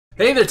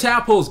Hey there,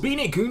 Tadpoles,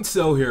 Beanie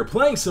Goonso here,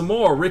 playing some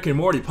more Rick and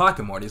Morty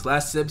Pocket Mortys.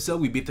 Last episode,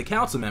 we beat the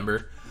council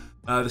member,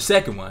 the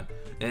second one,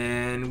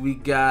 and we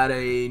got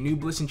a new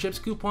Bliss and Chips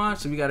coupon,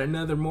 so we got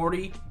another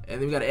Morty,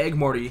 and then we got an Egg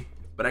Morty,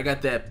 but I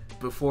got that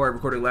before I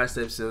recorded last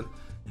episode.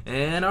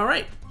 And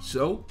alright,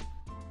 so,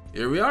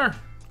 here we are.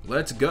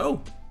 Let's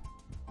go.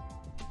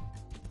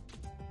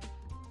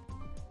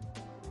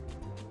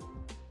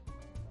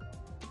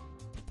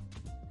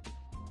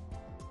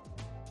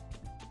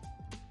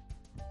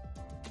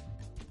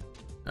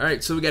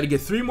 Alright, so we gotta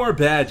get 3 more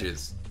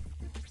badges.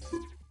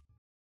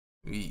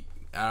 I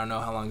don't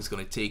know how long it's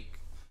gonna take.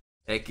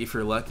 Heck, if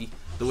you're lucky.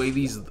 The way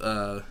these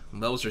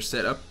levels are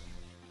set up.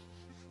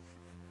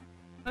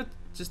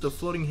 Just a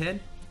floating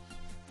head?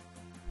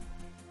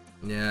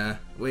 Yeah.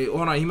 Wait,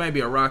 hold on, he might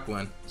be a rock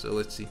one. So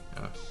let's see.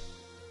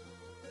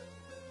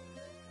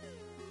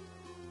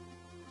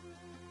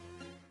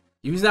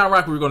 If he's not a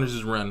rock, we're gonna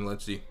just run.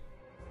 Let's see.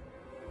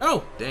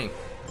 Oh, dang.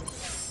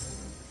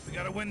 We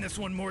gotta win this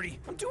one, Morty.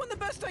 I'm doing the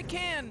best I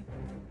can.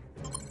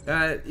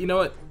 You know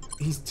what?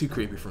 He's too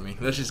creepy for me.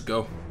 Let's just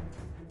go.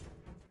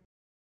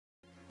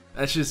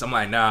 That's just, I'm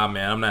like, nah,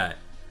 man,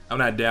 I'm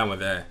not down with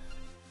that.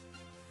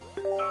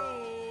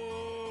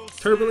 Oh,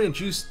 Turbulent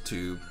juice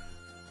tube.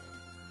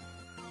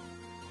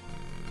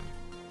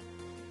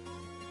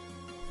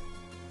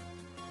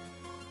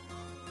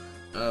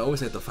 I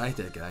always have to fight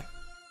that guy.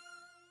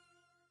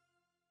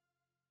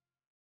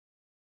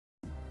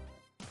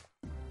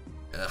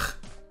 Ugh.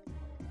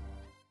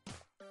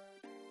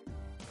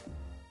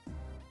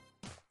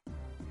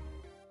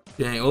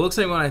 Dang, well, it looks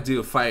like when I do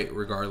a fight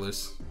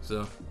regardless,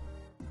 so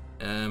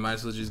might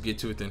as well just get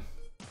to it then.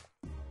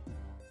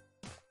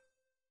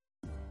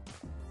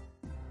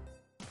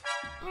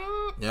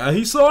 Yeah,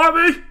 he saw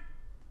me!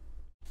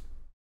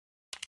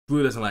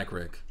 Blue doesn't like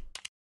Rick.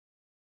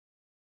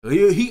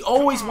 He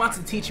always wants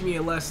to teach me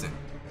a lesson.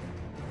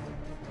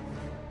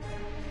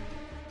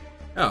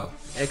 Oh,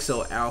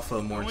 Exo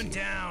Alpha Morty. Going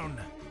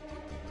down.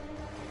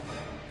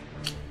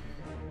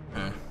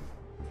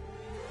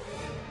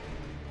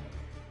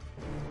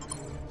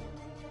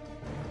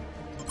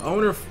 I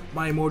wonder if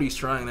my Morty's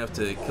strong enough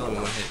to kill him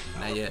in one hit.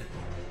 Not yet.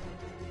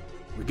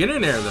 We're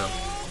getting there though.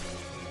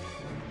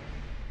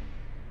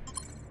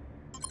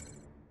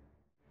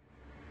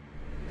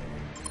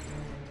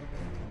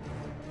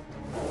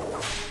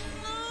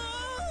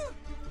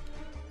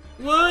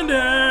 One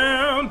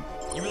down.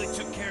 You really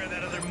took care of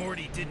that other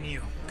Morty, didn't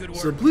you? Good work.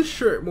 So blue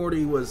shirt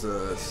Morty was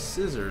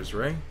scissors,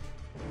 right?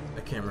 I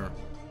can't remember.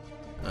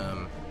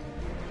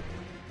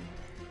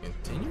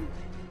 Continue.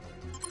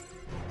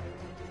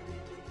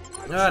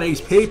 Ah,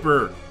 he's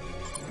paper.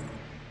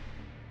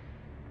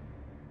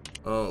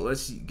 Oh,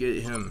 let's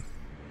get him.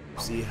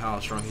 See how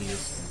strong he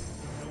is.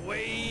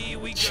 Away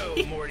we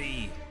go,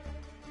 Morty.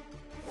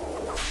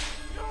 Oh,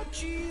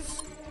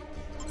 jeez.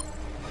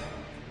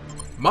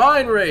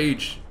 Mind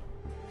rage.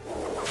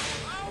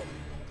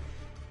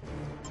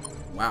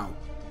 Wow.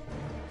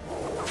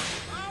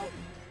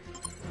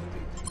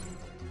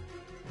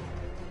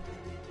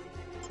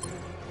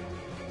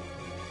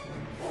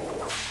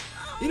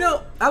 You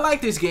know, I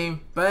like this game,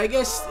 but I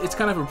guess it's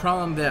kind of a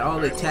problem that all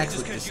the attacks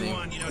look the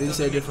same. They just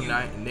have different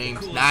names.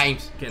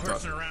 Can't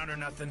talk.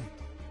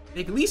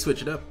 They can at least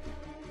switch it up.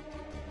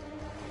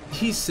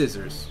 He's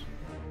scissors,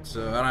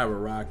 so I don't have a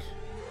rock.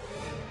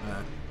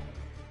 I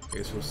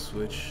guess we'll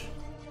switch.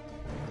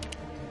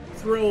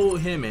 Throw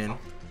him in.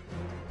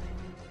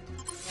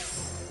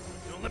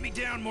 Don't let me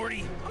down,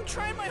 Morty. I'm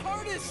trying my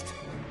hardest.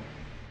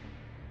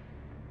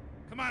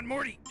 Come on,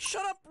 Morty.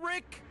 Shut up,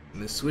 Rick.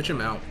 And then switch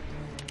him out.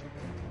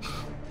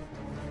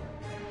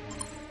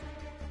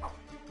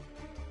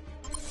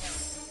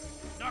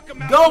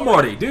 Go,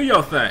 Morty! Do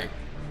your thing!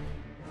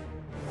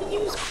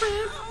 Use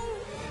crap!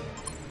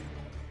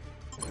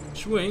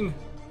 Swing!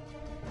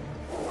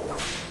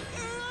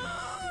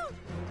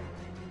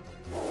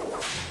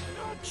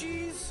 Oh,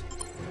 jeez!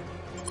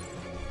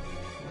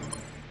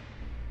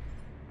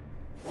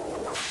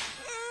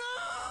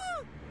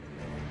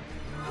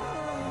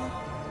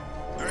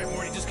 Alright,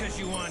 Morty, just because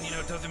you won, you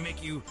know, doesn't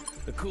make you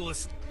the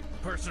coolest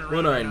person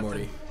around. One-eyed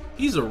Morty.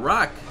 He's a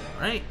rock,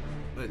 right?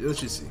 Let's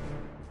just see.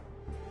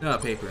 No,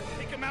 paper.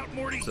 Take him out,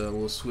 Morty. So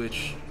we'll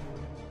switch.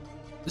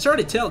 It's hard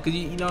to tell because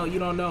you know you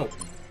don't know.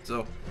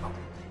 So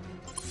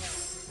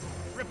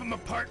rip him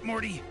apart,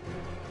 Morty.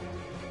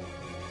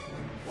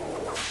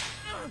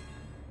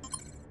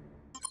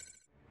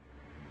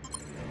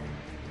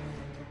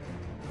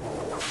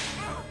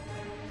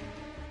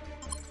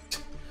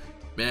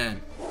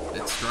 man,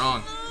 that's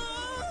strong.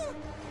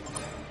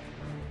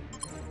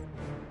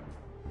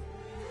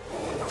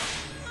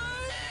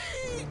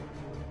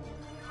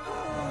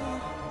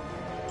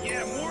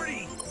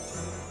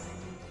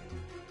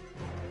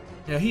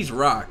 Yeah, he's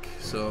rock,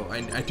 so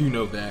I do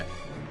know that.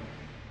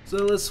 So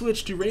let's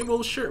switch to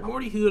Rainbow Shirt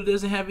Morty, who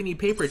doesn't have any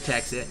paper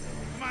attacks yet.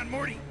 Come on,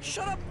 Morty.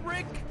 Shut up,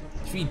 Rick.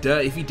 If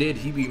he did,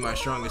 he'd be my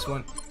strongest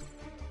one.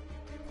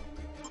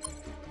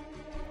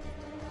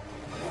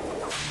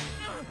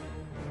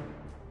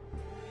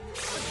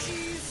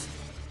 Jeez.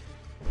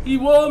 He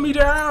wore me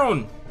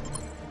down!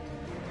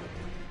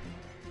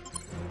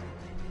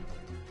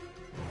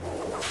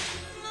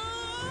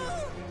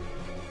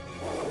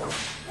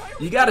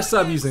 You gotta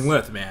stop using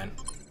lift, man.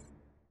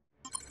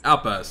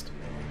 Outburst.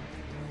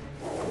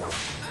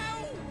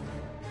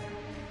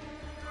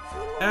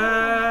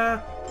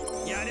 Yeah,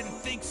 I didn't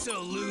think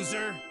so,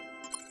 loser.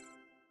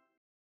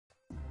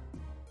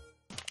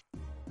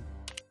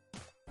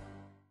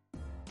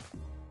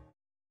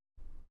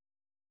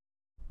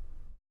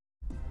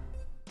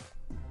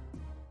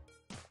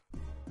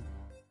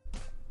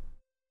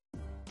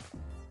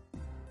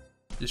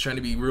 Just trying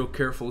to be real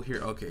careful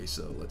here. Okay,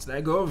 so let's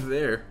not go over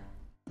there.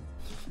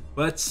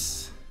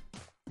 Let's...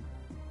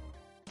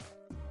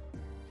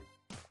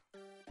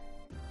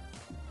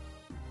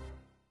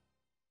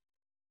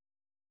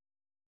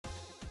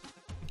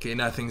 Okay,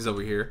 nothing's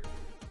over here.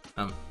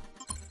 Okay,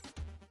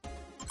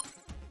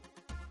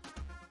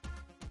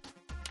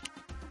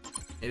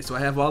 so I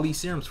have all these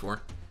serums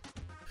for.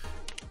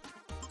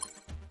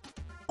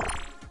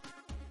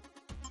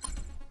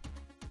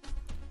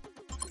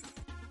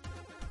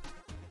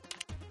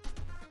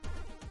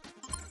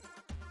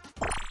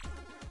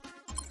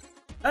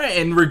 Alright,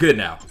 and we're good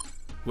now.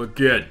 We're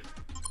good.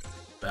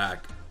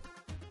 Back.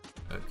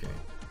 Okay.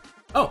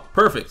 Oh,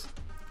 perfect.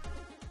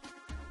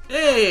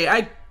 Hey,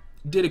 I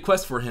did a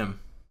quest for him.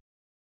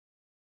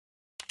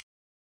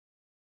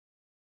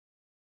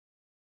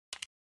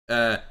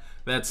 That's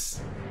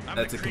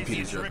a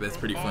computer joke. That's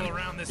pretty funny.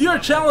 You're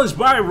challenged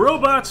by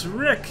robots,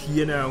 Rick,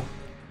 you know.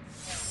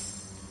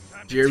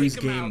 Jerry's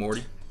game,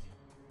 Morty.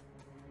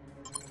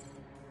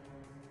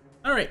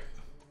 Alright.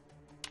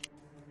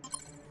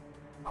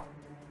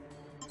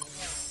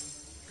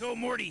 Go,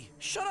 Morty.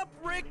 Shut up,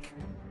 Rick.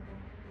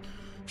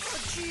 Oh,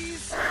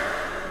 jeez.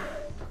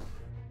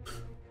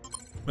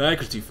 My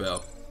accuracy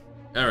fell.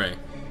 Alright.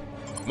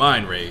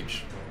 Mind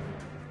rage.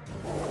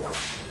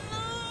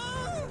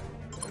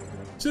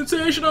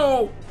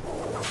 Sensational!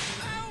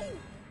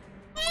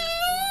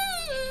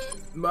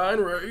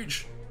 Mind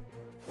rage.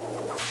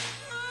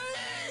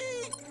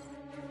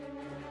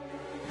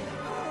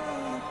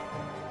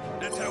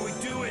 That's how we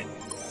do it.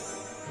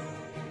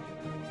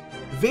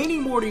 Veiny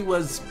Morty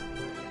was...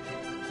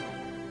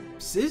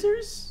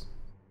 scissors?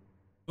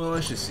 Well,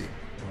 let's just see.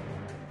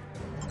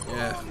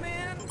 Yeah. Oh,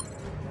 man.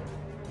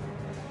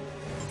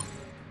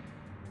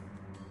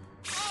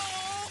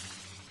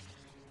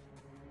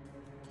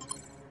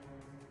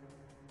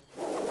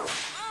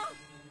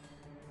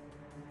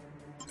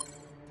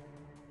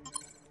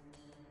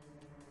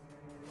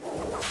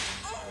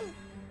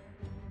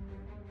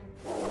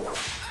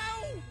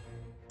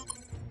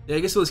 Yeah, I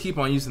guess let's keep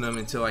on using them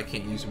until I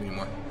can't use them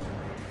anymore.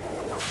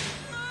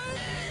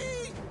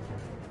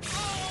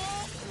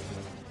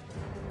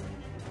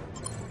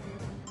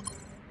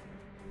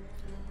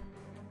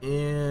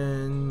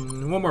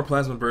 And one more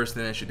plasma burst,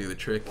 then I should do the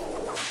trick.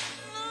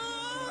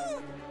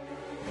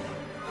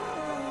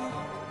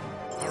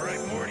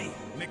 Alright, Morty.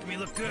 Making me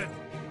look good.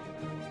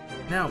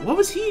 Now, what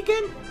was he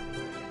again?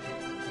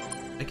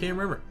 I can't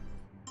remember.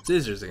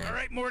 Scissors again.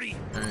 Alright, Morty.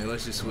 Alright,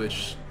 let's just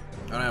switch.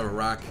 I don't have a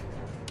rock.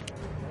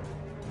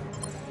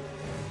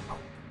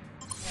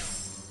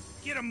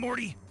 Get him,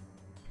 Morty.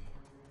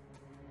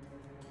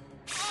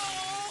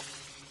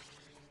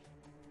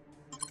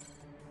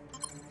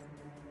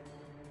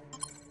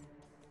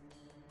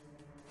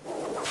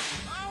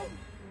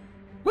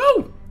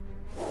 Woo!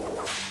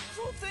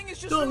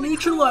 Don't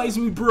neutralize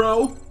me,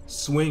 bro.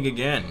 Swing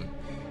again.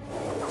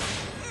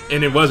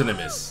 And it wasn't a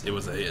miss. It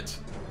was a hit.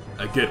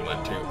 A good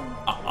one, too.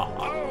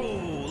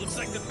 Oh, looks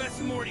like the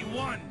best Morty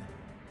won.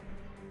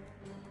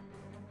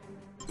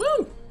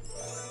 Woo!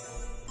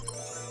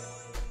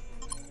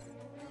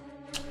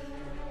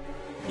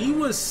 He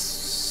was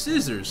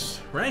scissors,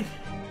 right?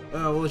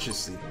 Well, let's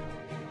just see.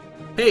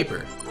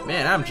 Paper.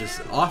 Man, I'm just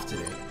off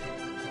today.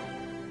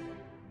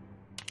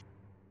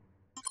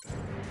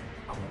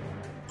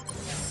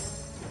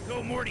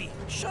 Go, Morty.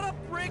 Shut up,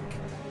 Rick.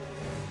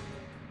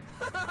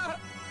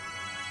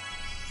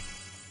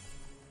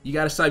 You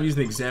gotta stop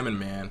using Examine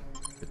Man.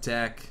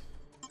 Attack.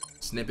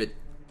 Snippet.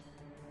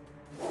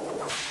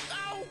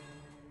 Ow.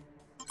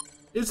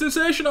 It's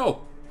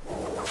sensational!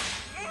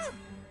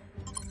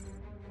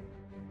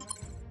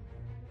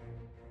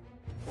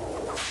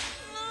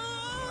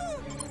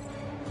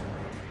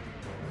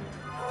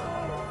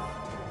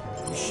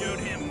 You showed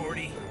him,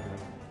 Morty.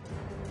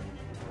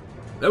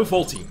 Level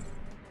 14.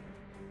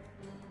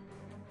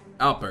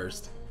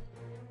 Outburst.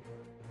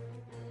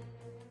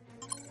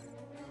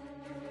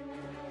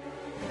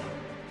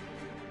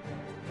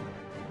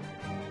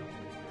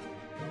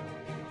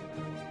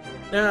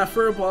 Nah,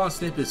 Furball and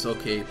Snippet's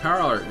okay.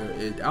 Power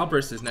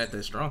Outburst is not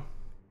that strong.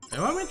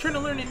 And why am I trying to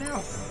learn it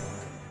now?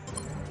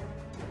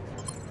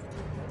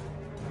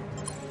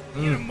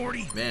 Get him,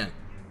 Morty. Man.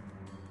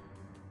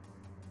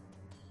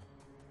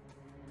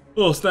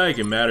 Well, it's not like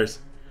it matters.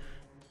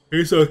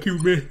 He's so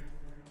cute, man.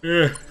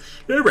 Yeah,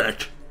 they're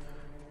wrecked.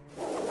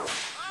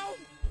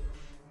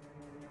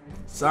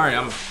 Sorry,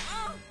 I'm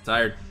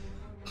tired.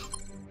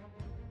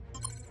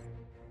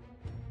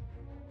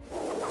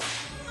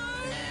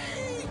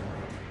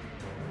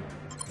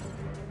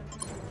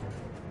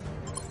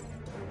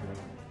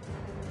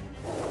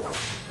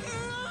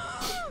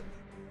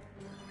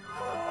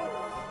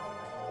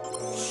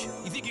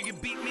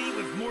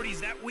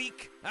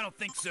 weak? I don't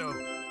think so.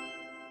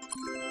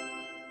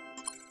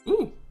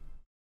 Ooh.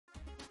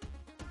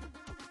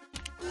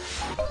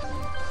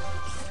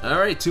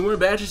 Alright, 2 more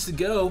badges to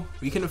go.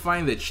 We couldn't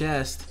find the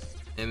chest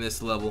in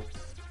this level.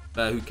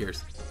 Who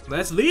cares?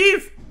 Let's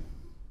leave!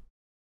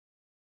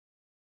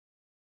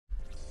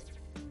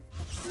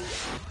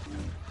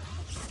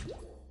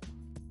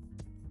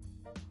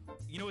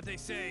 You know what they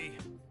say?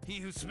 He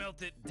who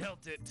smelt it,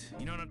 dealt it.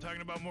 You know what I'm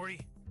talking about, Morty?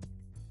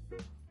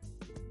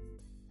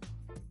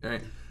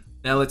 Alright,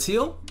 now let's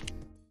heal.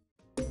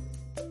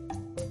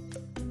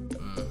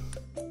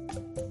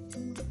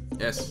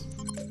 Yes.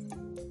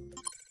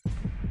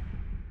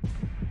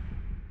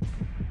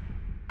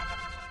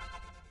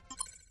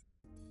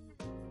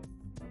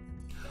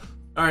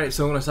 Alright,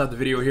 so I'm going to stop the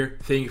video here.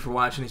 Thank you for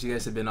watching. You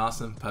guys have been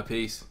awesome.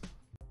 Peace.